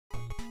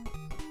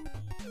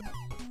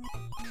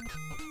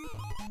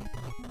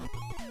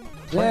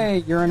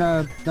Hey, you're in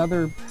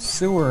another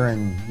sewer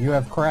and you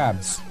have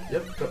crabs.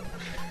 Yep.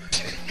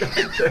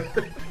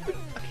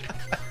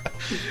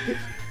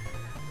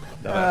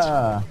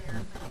 No,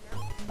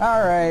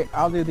 Alright,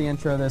 I'll do the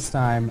intro this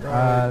time.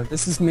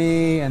 This is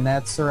me, and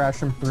that's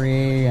Rasucue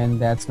 3, and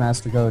that's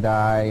Master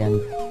Godai,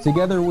 and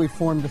together we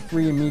formed the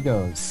Three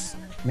Amigos.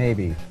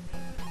 Maybe.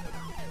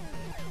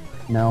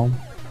 No?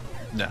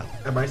 No.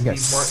 Am I You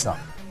guys Steve suck.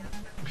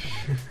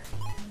 Martin?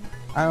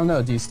 I don't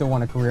know, do you still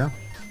want a career?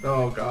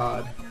 Oh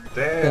god. 'Cause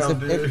Damn,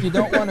 dude. if you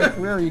don't want a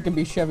career, you can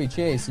be Chevy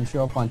Chase and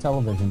show up on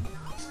television.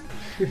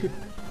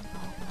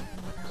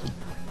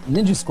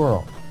 Ninja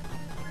Squirrel.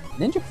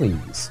 Ninja,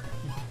 please.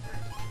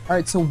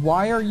 Alright, so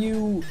why are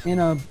you in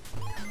a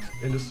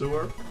In the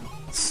sewer?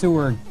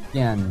 sewer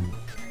again?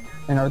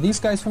 And are these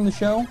guys from the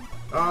show?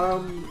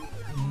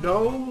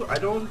 No, I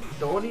don't.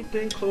 The only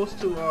thing close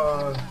to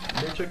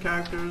ninja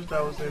characters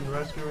that was in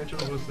Rescue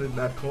Rangers was in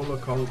that Cola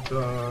Cult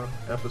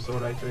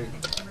episode, I think,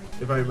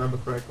 if I remember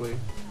correctly.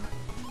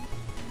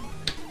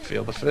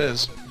 Feel the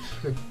fizz.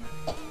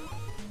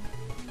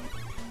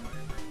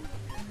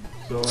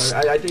 So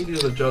I think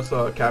these are just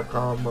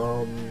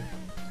Capcom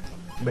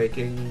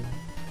making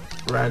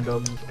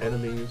random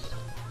enemies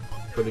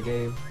for the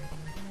game.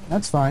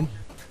 That's fine.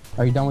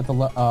 Are you done with the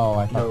oh,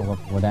 I thought No. the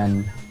level would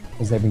end,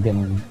 because they've been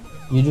getting...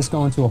 You just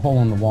go into a hole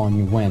in the wall and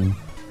you win.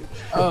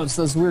 Oh, it's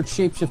those weird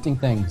shape-shifting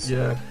things.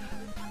 Yeah.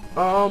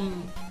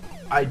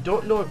 I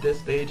don't know if this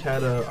stage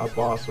had a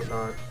boss or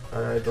not.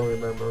 I don't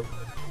remember.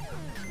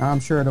 I'm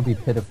sure it'll be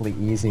pitifully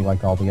easy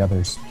like all the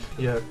others.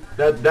 Yeah,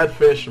 that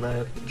fish,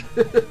 man.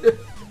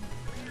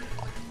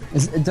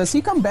 Does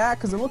he come back?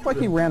 Because it looked like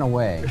he ran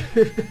away.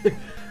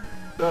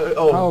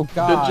 Oh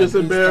God, the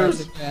Jizzin' he Bears.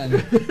 starts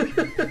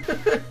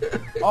again.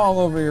 All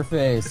over your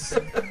face.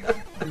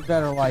 You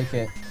better like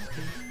it.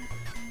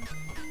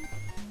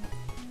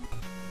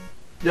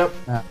 Yep.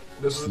 Ah,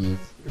 This is.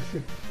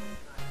 jeez.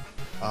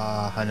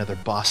 Another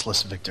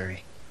bossless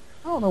victory.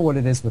 I don't know what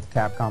it is with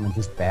Capcom and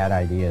just bad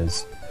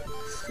ideas.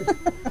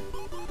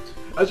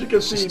 As you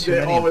can see, Just too they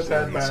many always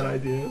had employees. bad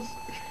ideas.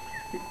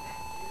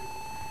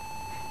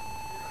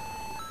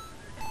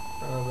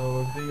 I don't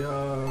know if the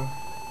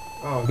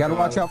oh. You gotta God.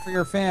 watch out for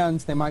your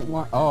fans. They might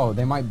want... Oh,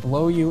 they might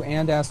blow you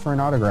and ask for an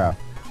autograph.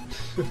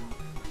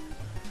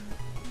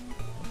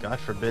 God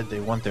forbid they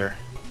want their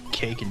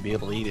cake and be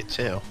able to eat it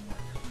too.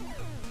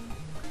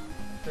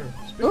 Here,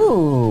 speak-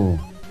 Ooh!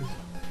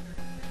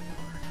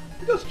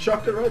 He just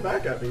chucked it right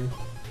back at me.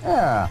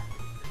 Yeah.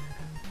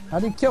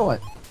 How'd you kill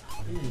it?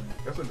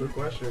 That's a good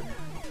question.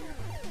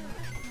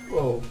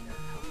 Whoa.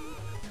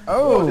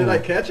 Oh! Whoa, did I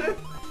catch it?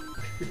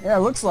 Yeah,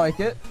 looks like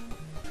it.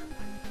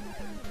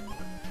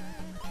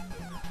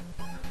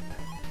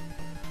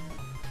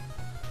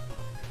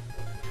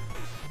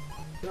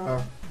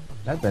 Yeah.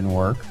 That didn't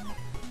work.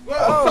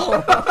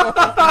 Whoa!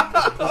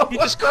 He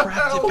just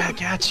cracked it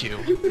back at you.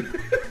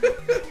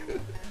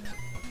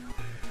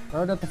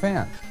 Throw it at the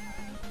fan.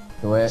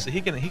 Do it. So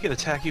he can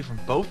attack you from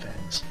both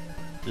ends.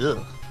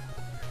 Ugh.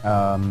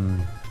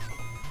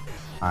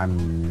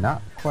 I'm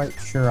not quite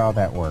sure how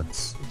that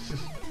works.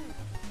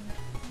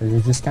 Is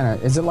it just kind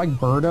of... Is it like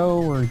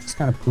Birdo, where it just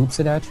kind of poops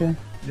it at you?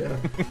 Yeah.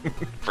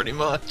 Pretty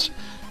much.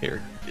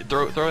 Here,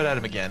 throw it at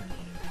him again.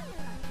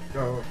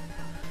 Oh.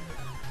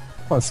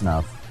 Close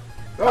enough.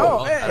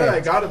 Oh, hey! hey, I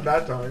got him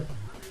that time.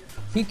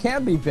 He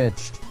can be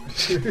bitched.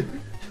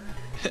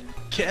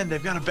 Ken,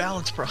 they've got a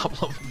balance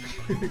problem.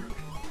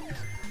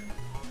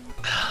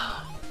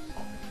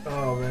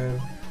 Oh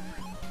man.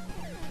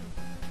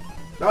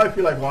 Now I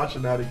feel like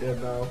watching that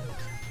again now.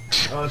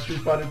 Street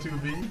Fighter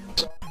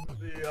 2V.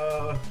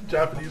 The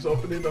Japanese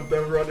opening of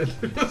them running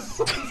through the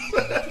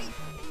sunset.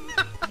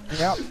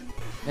 Yep.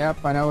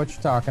 Yep, I know what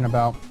you're talking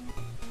about.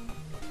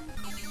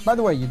 By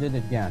the way, you did it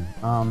again.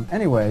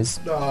 Anyways.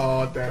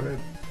 Oh, damn it.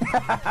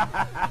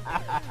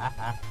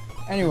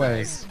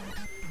 Anyways.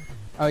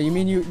 You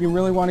mean you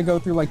really want to go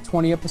through like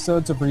 20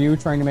 episodes of Ryu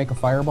trying to make a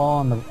fireball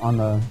on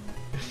the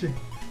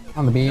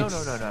beach?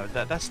 No.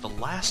 That's the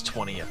last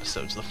 20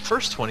 episodes. The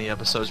first 20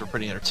 episodes were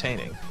pretty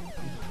entertaining.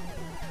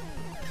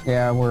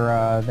 Yeah,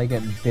 where they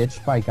get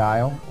bitched by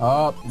Guile.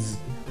 Oh,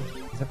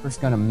 Zipper's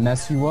gonna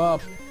mess you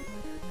up.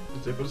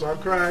 Zipper's on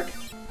crack.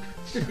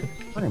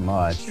 Pretty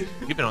much.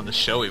 Even on the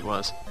show he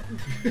was.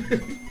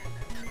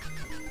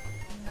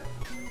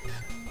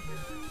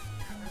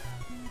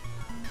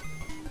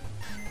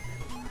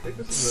 I think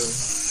this is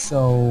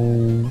So...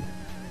 a...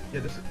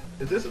 Yeah,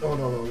 is this... Oh,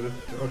 no.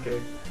 Okay.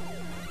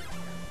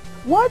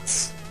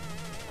 What?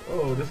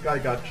 Oh, this guy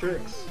got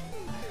tricks.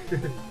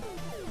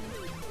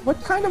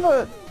 What kind of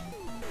a...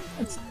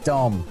 It's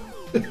dumb.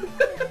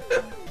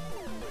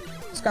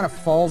 Just kind of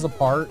falls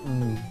apart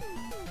and...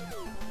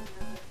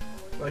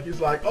 Like,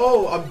 he's like,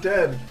 oh, I'm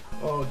dead.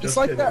 Oh, just He's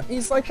like kidding. that.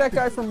 He's like that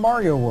guy from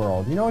Mario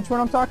World. You know which one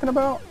I'm talking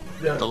about?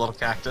 Yeah. The little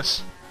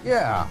cactus.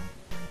 Yeah.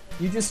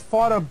 You just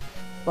fought a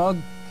bug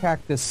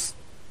cactus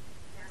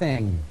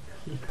thing.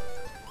 Do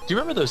you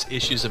remember those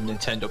issues of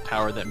Nintendo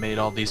Power that made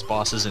all these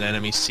bosses and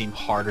enemies seem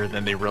harder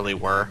than they really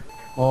were?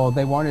 Well,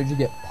 they wanted you to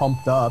get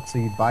pumped up, so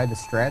you'd buy the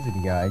strategy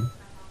guide.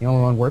 The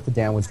only one worth a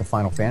damn was the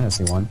Final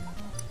Fantasy one.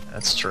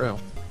 That's true.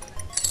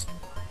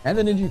 And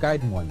the Ninja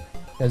Gaiden one.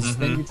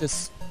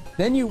 Because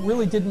then you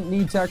really didn't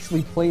need to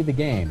actually play the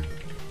game.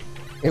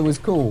 It was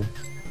cool.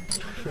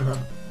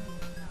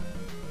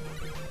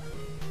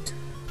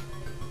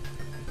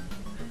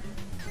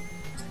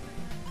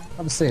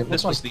 I would say it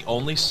This looked was the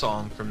only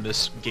song from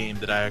this game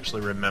that I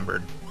actually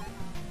remembered.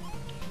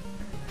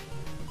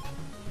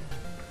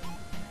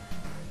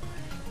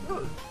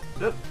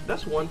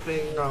 That's one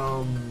thing,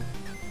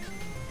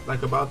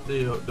 like about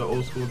the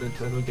old school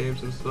Nintendo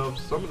games and stuff.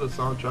 Some of the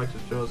soundtracks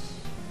are just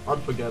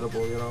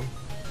unforgettable, you know.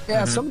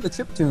 Yeah, some of the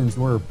chiptunes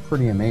were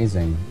pretty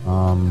amazing.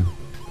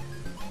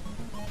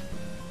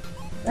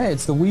 Hey,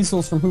 it's the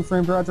Weasels from Who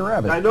Framed Roger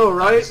Rabbit. I know,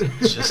 right? I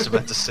was just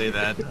about to say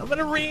that. I'm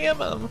gonna ram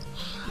them.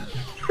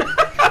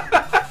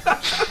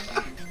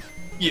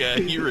 Yeah,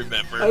 you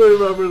remember. I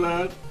remember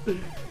that.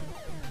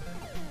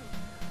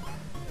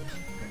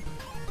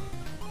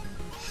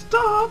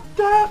 Stop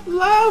that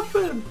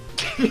laughing!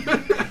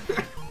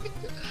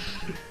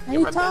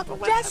 You talk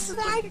just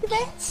like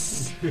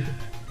this.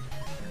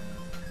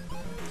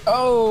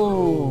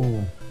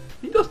 Oh!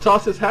 He just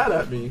tossed his hat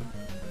at me.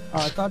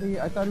 I thought he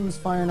was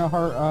firing a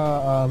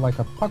heart, like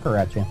a pucker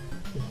at you.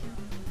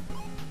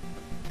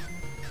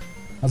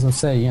 I was gonna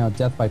say, you know,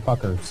 death by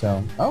pucker.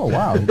 So, oh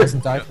wow, he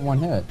doesn't die for one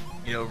hit.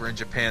 You know, over in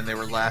Japan, they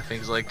were laughing.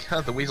 It's like,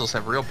 huh, the weasels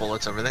have real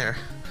bullets over there.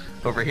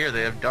 Over here,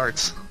 they have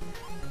darts.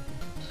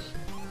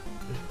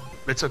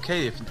 It's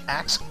okay if an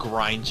axe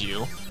grinds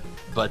you,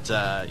 but,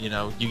 you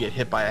know, you get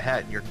hit by a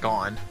hat and you're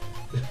gone.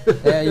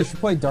 Yeah, you should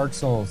play Dark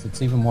Souls.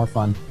 It's even more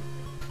fun.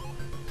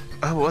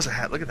 Oh, it was a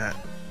hat. Look at that.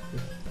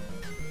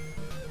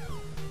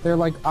 They're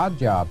like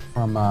Oddjob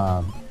from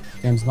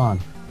James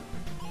Bond.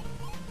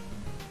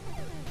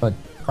 But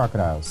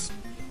crocodiles.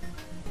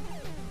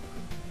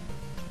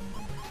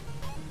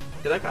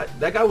 Yeah,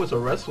 that guy was a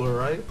wrestler,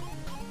 right?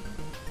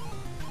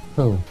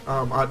 Who?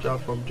 Oddjob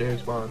from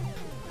James Bond.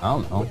 I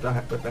don't know. With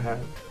the hat.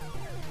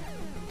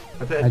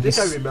 I think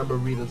I remember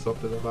reading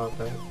something about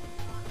that.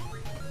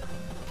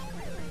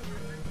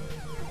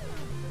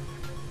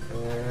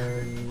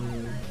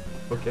 And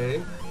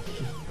okay.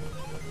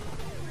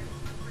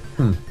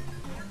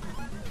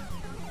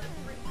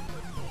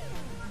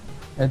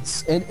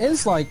 It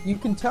is like, you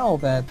can tell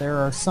that there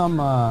are some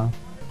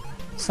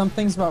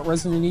things about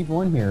Resident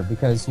Evil in here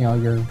because, you know,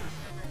 you're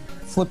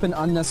flipping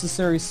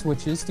unnecessary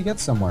switches to get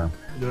somewhere.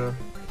 Yeah.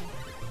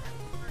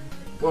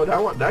 Well,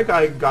 that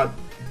guy got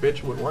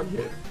bitched with one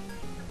hit.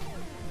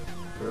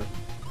 Yeah.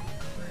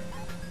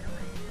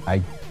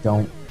 I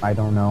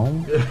don't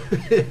know.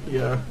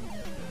 Yeah.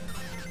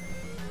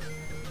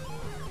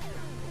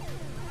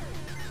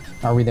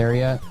 Are we there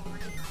yet?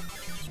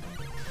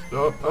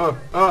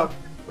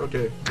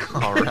 Okay.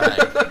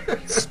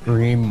 Alright.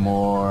 Scream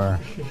more.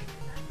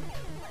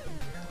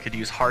 Could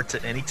use hearts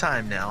at any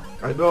time now.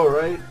 I know,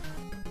 right?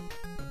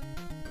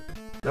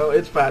 No,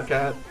 it's Fat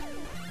Cat.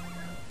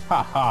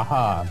 Ha ha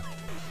ha.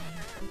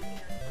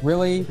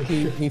 Really?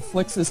 He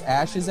flicks his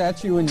ashes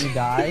at you and you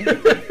die?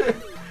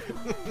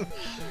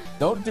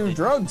 Don't do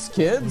drugs,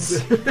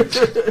 kids!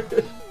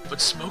 But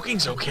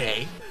smoking's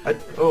okay. I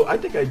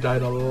think I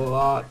died a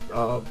lot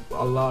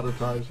of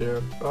times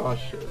here. Oh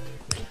shit.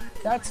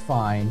 That's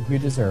fine. You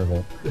deserve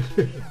it.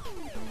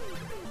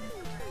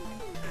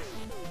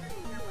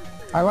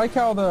 I like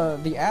how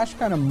the ash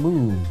kind of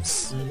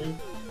moves.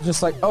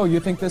 Just like, oh, you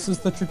think this is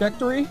the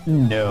trajectory?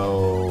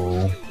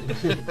 No.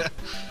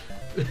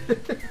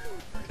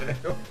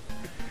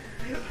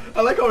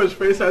 I like how his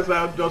face has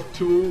just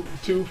two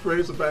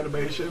frames of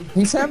animation.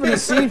 He's having a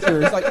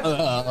seizure. He's like,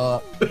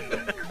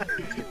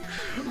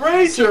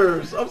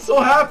 Rangers! I'm so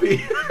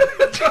happy!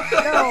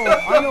 No,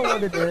 I know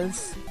what it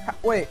is.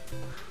 Wait.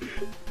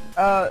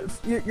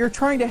 You're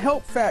trying to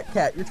help Fat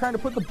Cat. You're trying to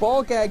put the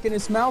ball gag in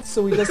his mouth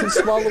so he doesn't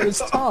swallow his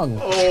tongue.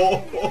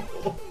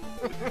 Oh.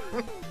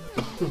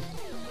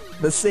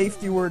 The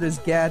safety word is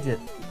gadget.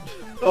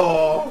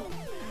 Oh.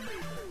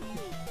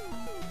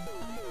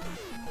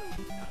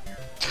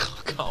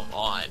 Come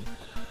on.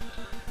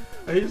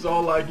 And he's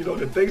all like, you know,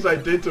 the things I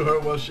did to her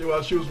while she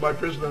was my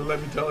prisoner, let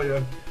me tell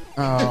you.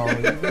 Oh,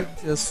 you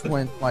just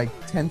went like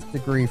 10th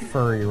degree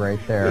furry right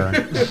there.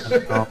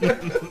 Oh.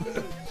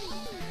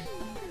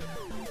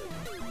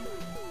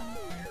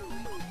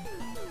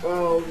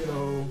 Well, you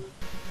know,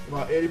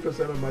 about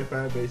 80% of my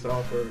fan base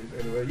are furries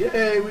anyway.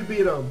 Yay, we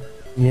beat them!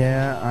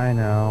 Yeah, I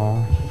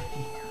know.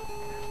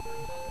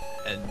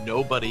 And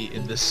nobody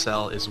in this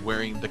cell is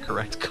wearing the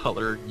correct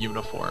color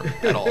uniform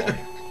at all.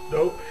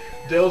 Nope.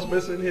 Dale's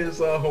missing his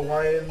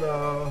Hawaiian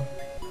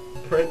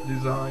print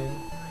design.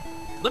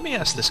 Let me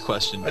ask this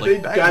question. I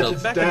think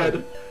Gadget's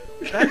dead.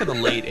 Back in the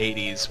late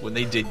 80s, when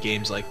they did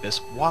games like this,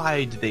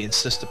 why did they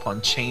insist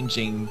upon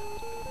changing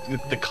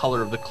the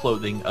color of the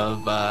clothing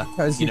of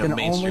because you know,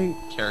 mainstream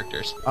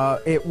characters?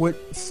 It would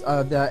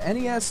the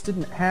NES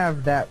didn't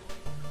have that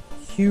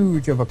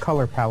huge of a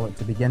color palette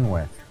to begin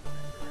with,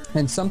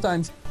 and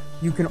sometimes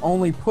you can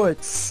only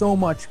put so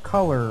much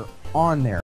color on there.